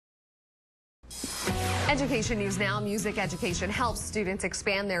Education news now. Music education helps students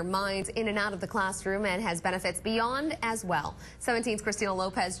expand their minds in and out of the classroom and has benefits beyond as well. 17's Christina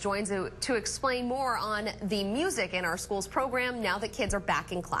Lopez joins to explain more on the music in our school's program now that kids are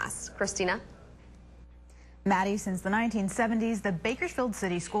back in class. Christina? Maddie, since the 1970s, the Bakersfield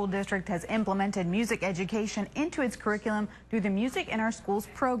City School District has implemented music education into its curriculum through the Music in Our Schools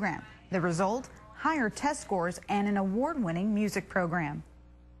program. The result? Higher test scores and an award-winning music program.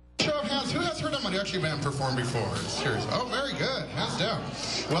 Show of hands, who has heard a mariachi band perform before? Serious. Oh, very good. Hands down.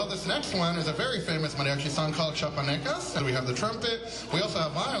 Well, this next one is a very famous mariachi song called Chapanecas. And we have the trumpet. We also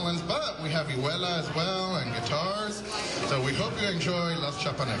have violins, but we have vihuela as well and guitars. So we hope you enjoy Las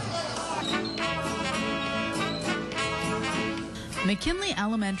Chapanecas. McKinley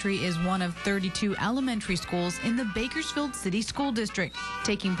Elementary is one of 32 elementary schools in the Bakersfield City School District,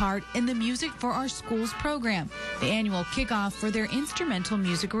 taking part in the Music for Our Schools program, the annual kickoff for their instrumental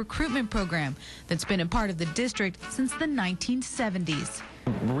music recruitment program that's been a part of the district since the 1970s.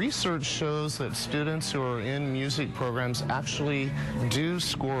 Research shows that students who are in music programs actually do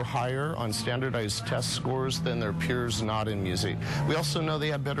score higher on standardized test scores than their peers not in music. We also know they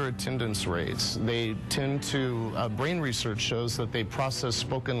have better attendance rates. They tend to, brain research shows that they process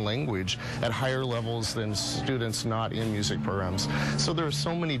spoken language at higher levels than students not in music programs. So there are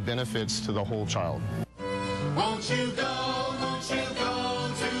so many benefits to the whole child. Won't you go to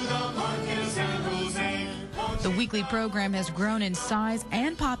the Marcus and Jose? The weekly program has grown in size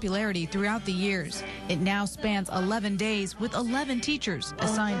and popularity throughout the years. It now spans 11 days with 11 teachers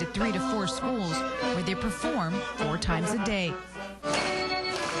assigned to 3 to 4 schools where they perform 4 times a day.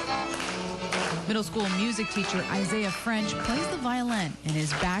 Middle school music teacher Isaiah French plays the violin and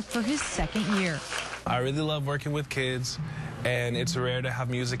is back for his 2nd year. I really love working with kids, and it's rare to have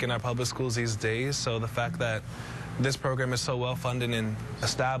music in our public schools these days, so the fact that this program is so well funded and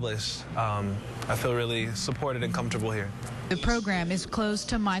established, I feel really supported and comfortable here. The program is close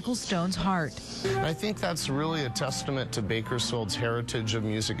to Michael Stone's heart. I think that's really a testament to Bakersfield's heritage of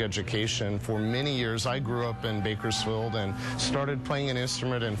music education. For many years, I grew up in Bakersfield and started playing an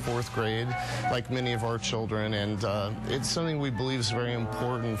instrument in 4th grade, like many of our children, and it's something we believe is very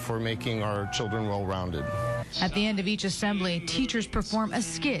important for making our children well-rounded. At the end of each assembly, teachers perform a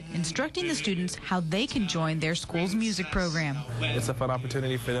skit instructing the students how they can join their school's music program. It's a fun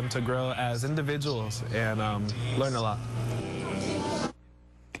opportunity for them to grow as individuals and learn a lot.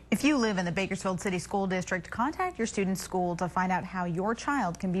 If you live in the Bakersfield City School District, contact your student's school to find out how your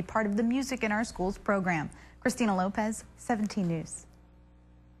child can be part of the Music in Our Schools program. Christina Lopez, 17 News.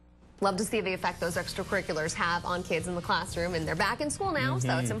 Love to see the effect those extracurriculars have on kids in the classroom, and they're back in school now,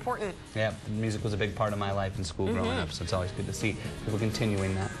 so it's important. Yeah, music was a big part of my life in school growing up, so it's always good to see people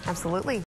continuing that. Absolutely.